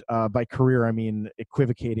 and by career I mean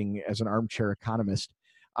equivocating as an armchair economist,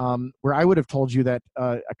 where I would have told you that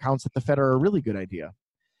accounts at the Fed are a really good idea.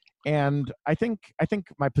 And I think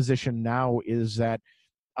my position now is that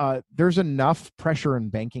there's enough pressure in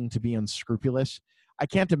banking to be unscrupulous. I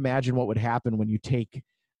can't imagine what would happen when you take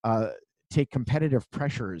competitive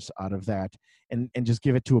pressures out of that and just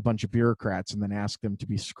give it to a bunch of bureaucrats and then ask them to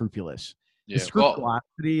be scrupulous. Yeah, the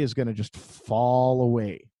scrupulosity is going to just fall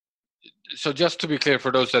away. So just to be clear,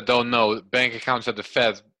 for those that don't know, bank accounts at the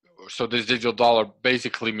Fed, so this digital dollar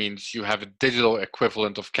basically means you have a digital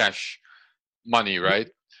equivalent of cash money, right?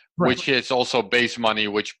 Which is also base money,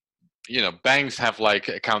 which, banks have like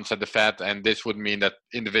accounts at the Fed, and this would mean that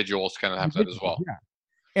individuals can have that as well. Yeah.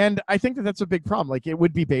 And I think that that's a big problem. Like, it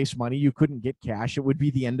would be base money. You couldn't get cash. It would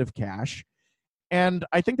be the end of cash. And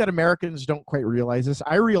I think that Americans don't quite realize this.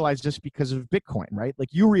 I realize this because of Bitcoin, right? Like,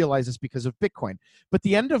 you realize this because of Bitcoin. But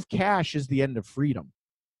the end of cash is the end of freedom.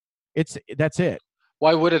 That's it.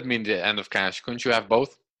 Why would it mean the end of cash? Couldn't you have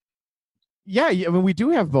both? Yeah, I mean, we do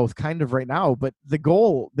have both kind of right now, but the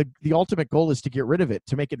goal, the ultimate goal is to get rid of it,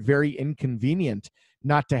 to make it very inconvenient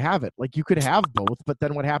not to have it. Like you could have both, but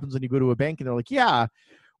then what happens when you go to a bank and they're like, yeah,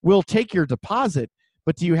 we'll take your deposit,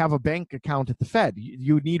 but do you have a bank account at the Fed?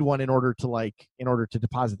 You need one in order to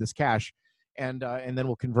deposit this cash, and then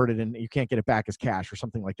we'll convert it, and you can't get it back as cash or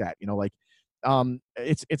something like that.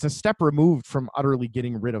 It's a step removed from utterly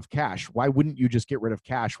getting rid of cash. Why wouldn't you just get rid of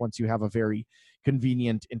cash once you have a very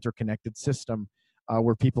convenient interconnected system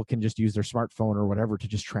where people can just use their smartphone or whatever to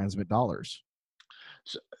just transmit dollars?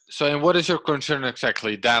 So, and what is your concern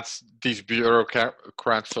exactly? That's these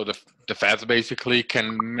bureaucrats, so the Fed basically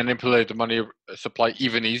can manipulate the money supply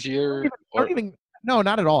even easier, Don't even, no,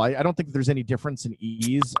 not at all. I don't think there's any difference in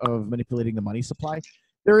ease of manipulating the money supply.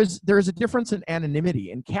 There is a difference in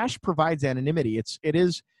anonymity, and cash provides anonymity. It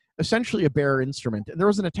is essentially a bearer instrument. And there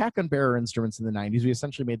was an attack on bearer instruments in the 90s. We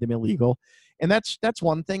essentially made them illegal, and that's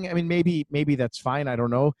one thing. I mean, maybe that's fine. I don't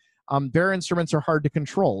know. Bearer instruments are hard to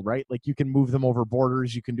control, right? Like you can move them over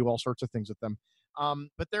borders, you can do all sorts of things with them,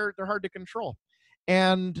 but they're hard to control.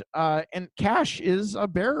 And cash is a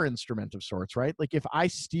bearer instrument of sorts, right? Like if I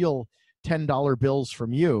steal $10 bills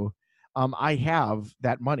from you, I have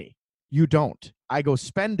that money. You don't. I go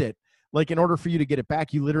spend it. Like in order for you to get it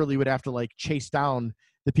back, you literally would have to like chase down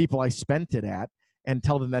the people I spent it at and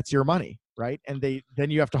tell them that's your money, right? And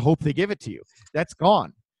then you have to hope they give it to you. That's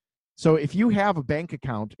gone. So if you have a bank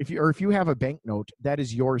account, if you have a banknote, that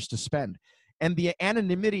is yours to spend. And the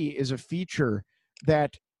anonymity is a feature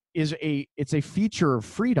that it's a feature of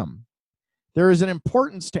freedom. There is an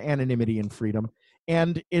importance to anonymity and freedom,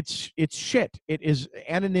 and it's shit.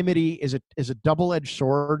 Anonymity is a double-edged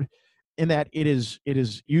sword in that it is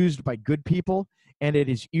used by good people and it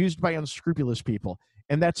is used by unscrupulous people.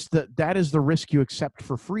 And that is the risk you accept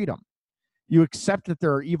for freedom. You accept that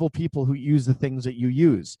there are evil people who use the things that you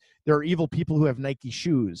use. There are evil people who have Nike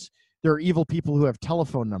shoes. There are evil people who have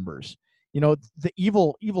telephone numbers. The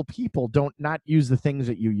evil people don't not use the things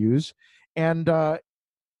that you use. And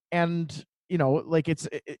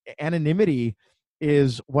anonymity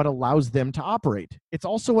is what allows them to operate. It's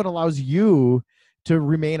also what allows you to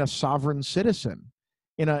remain a sovereign citizen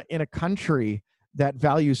in a country that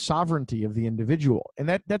values sovereignty of the individual.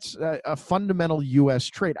 And that's a fundamental U.S.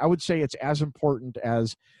 trait. I would say it's as important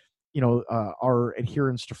as, our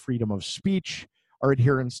adherence to freedom of speech, our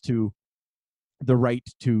adherence to the right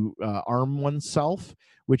to arm oneself,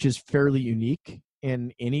 which is fairly unique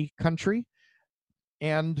in any country.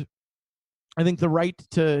 And I think the right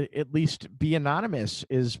to at least be anonymous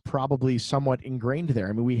is probably somewhat ingrained there.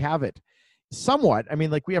 I mean, we have it somewhat. I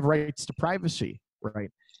mean, like we have rights to privacy, right?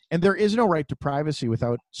 And there is no right to privacy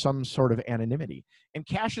without some sort of anonymity. And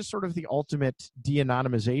cash is sort of the ultimate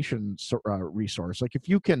de-anonymization resource. Like if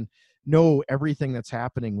you can know everything that's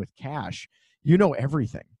happening with cash, you know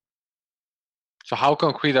everything. So how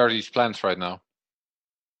concrete are these plans right now?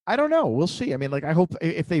 I don't know. We'll see. I mean, like I hope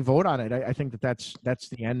if they vote on it, I think that's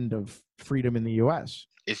the end of freedom in the U.S.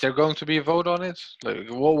 Is there going to be a vote on it? Like,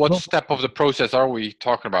 what step of the process are we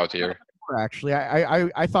talking about here? Actually,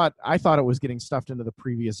 I thought it was getting stuffed into the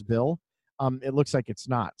previous bill. It looks like it's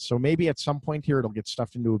not. So maybe at some point here it'll get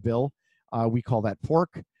stuffed into a bill. We call that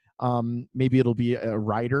pork. Maybe it'll be a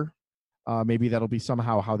rider. Maybe that'll be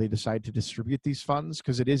somehow how they decide to distribute these funds,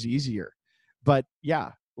 because it is easier. But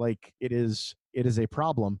yeah, like it is a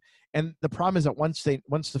problem. And the problem is that once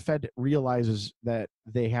the Fed realizes that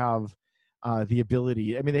they have the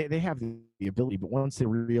ability, I mean, they have the ability, but once they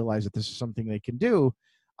realize that this is something they can do,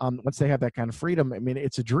 once they have that kind of freedom, I mean,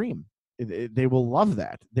 it's a dream. They will love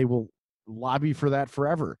that. They will lobby for that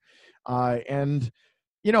forever. And,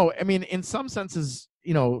 I mean, in some senses,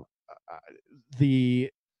 the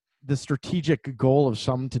strategic goal of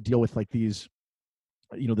some to deal with like these,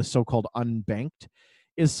 the so-called unbanked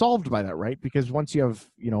is solved by that, right? Because once you have,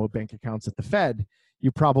 bank accounts at the Fed,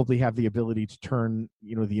 you probably have the ability to turn,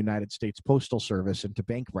 the United States Postal Service into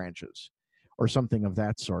bank branches or something of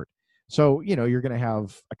that sort. So, you're going to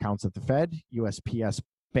have accounts at the Fed, USPS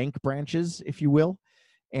bank branches, if you will,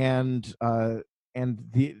 and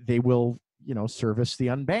they will, service the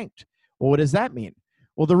unbanked. Well, what does that mean?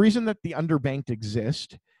 Well, the reason that the underbanked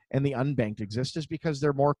exist and the unbanked exist is because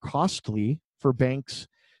they're more costly for banks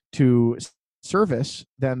to service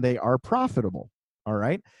than they are profitable. All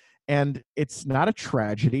right. And it's not a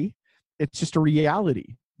tragedy. It's just a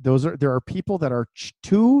reality. There are people that are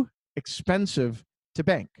too expensive to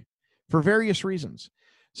bank for various reasons.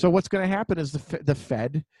 So what's going to happen is the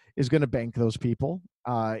Fed is going to bank those people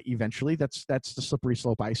eventually. That's the slippery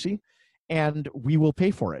slope I see. And we will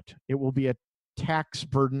pay for it. It will be a tax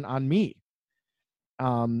burden on me.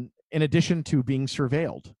 in addition to being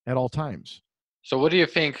surveilled at all times. So what do you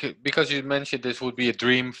think? Because you mentioned this would be a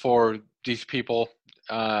dream for these people.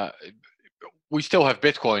 Uh, we still have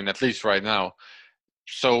Bitcoin, at least right now.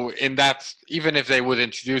 So in that, even if they would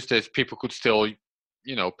introduce this, people could still,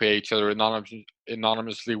 pay each other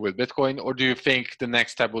anonymously with Bitcoin. Or do you think the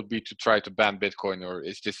next step would be to try to ban Bitcoin, or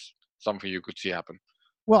is this something you could see happen?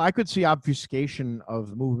 Well, I could see obfuscation of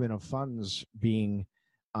the movement of funds being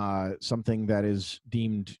something that is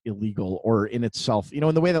deemed illegal or in itself,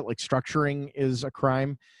 in the way that like structuring is a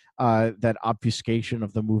crime, that obfuscation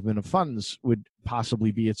of the movement of funds would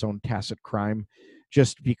possibly be its own tacit crime,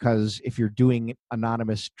 just because if you're doing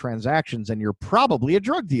anonymous transactions and you're probably a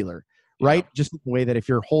drug dealer, Yeah. right? Just the way that if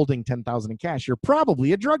you're holding 10,000 in cash, you're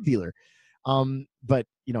probably a drug dealer. But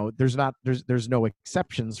there's no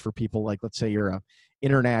exceptions for people like, let's say you're a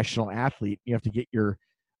international athlete, you have to get your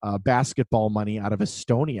basketball money out of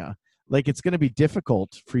Estonia. Like, it's going to be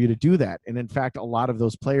difficult for you to do that. And in fact, a lot of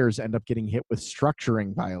those players end up getting hit with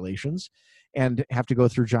structuring violations and have to go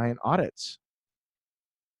through giant audits.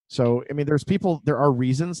 So, I mean, there are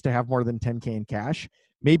reasons to have more than 10K in cash.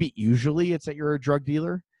 Maybe usually it's that you're a drug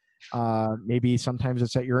dealer. Maybe sometimes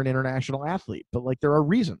it's that you're an international athlete, but like there are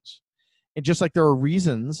reasons. And just like there are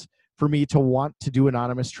reasons for me to want to do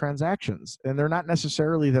anonymous transactions, and they're not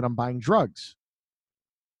necessarily that I'm buying drugs.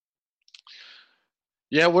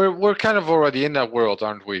 Yeah, we're kind of already in that world,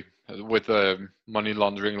 aren't we? With money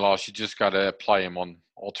laundering laws, you just gotta apply them on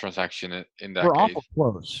all transaction in that We're case. awful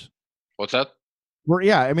close. What's that? We're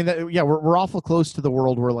awful close to the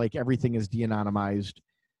world where like everything is de-anonymized,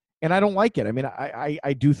 and I don't like it. I mean,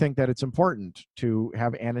 I do think that it's important to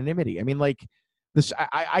have anonymity. I mean, like this,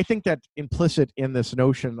 I think that implicit in this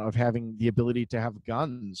notion of having the ability to have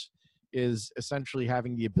guns is essentially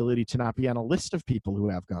having the ability to not be on a list of people who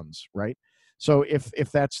have guns, right? So if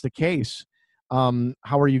that's the case,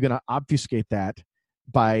 how are you going to obfuscate that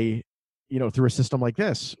by, through a system like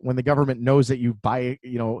this, when the government knows that you buy,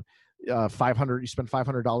 you spend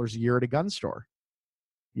 $500 a year at a gun store,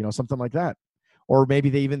 something like that, or maybe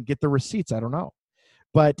they even get the receipts. I don't know,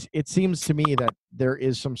 but it seems to me that there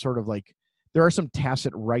is some sort of like, there are some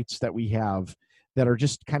tacit rights that we have that are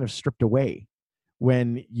just kind of stripped away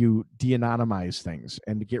when you de-anonymize things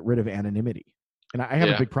and get rid of anonymity. And I have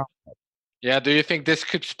a Yeah. big problem. Yeah. Do you think this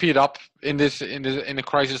could speed up in a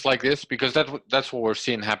crisis like this? Because that's what we're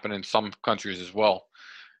seeing happen in some countries as well.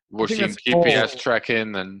 I We're think seeing that's the GPS goal.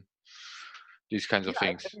 tracking and these kinds of Yeah,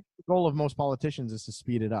 I things. think the goal of most politicians is to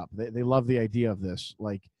speed it up. They love the idea of this.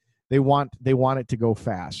 Like they want it to go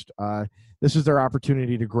fast. This is their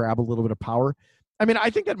opportunity to grab a little bit of power. I mean, I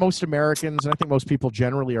think that most Americans and I think most people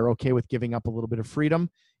generally are okay with giving up a little bit of freedom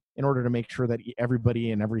in order to make sure that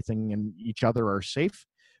everybody and everything and each other are safe.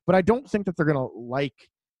 But I don't think that they're going to like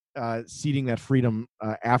ceding that freedom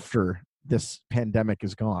after this pandemic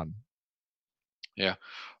is gone. Yeah.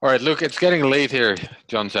 All right. Look, it's getting late here,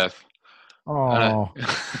 Junseth. Uh, Oh,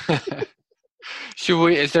 should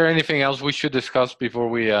we? Is there anything else we should discuss before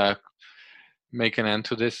we make an end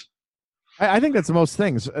to this? I think that's the most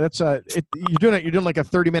things. That's you're doing it. You're doing like a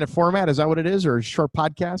 30-minute format. Is that what it is, or a short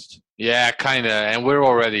podcast? Yeah, kind of. And we're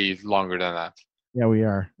already longer than that. Yeah, we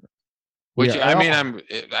are. We Which are. I mean,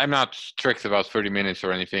 I'm not strict about 30 minutes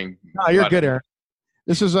or anything. No, you're But good, Aaron.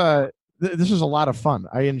 This is a lot of fun.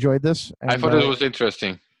 I enjoyed this, I and thought it was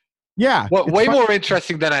interesting. yeah, Well, it's way fun. more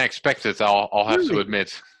interesting than I expected. I'll have to Really,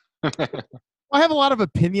 admit. I have a lot of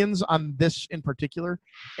opinions on this in particular,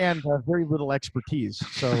 and very little expertise.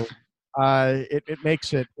 So it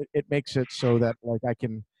makes it so that like I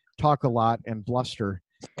can talk a lot and bluster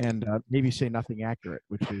and maybe say nothing accurate,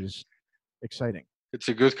 which is exciting. It's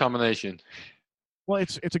a good combination. Well,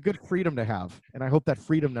 it's a good freedom to have, and I hope that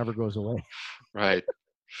freedom never goes away. Right.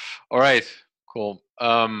 All right. Cool.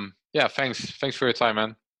 Yeah. Thanks. Thanks for your time,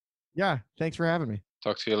 man. Yeah, thanks for having me.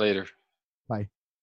 Talk to you later. Bye.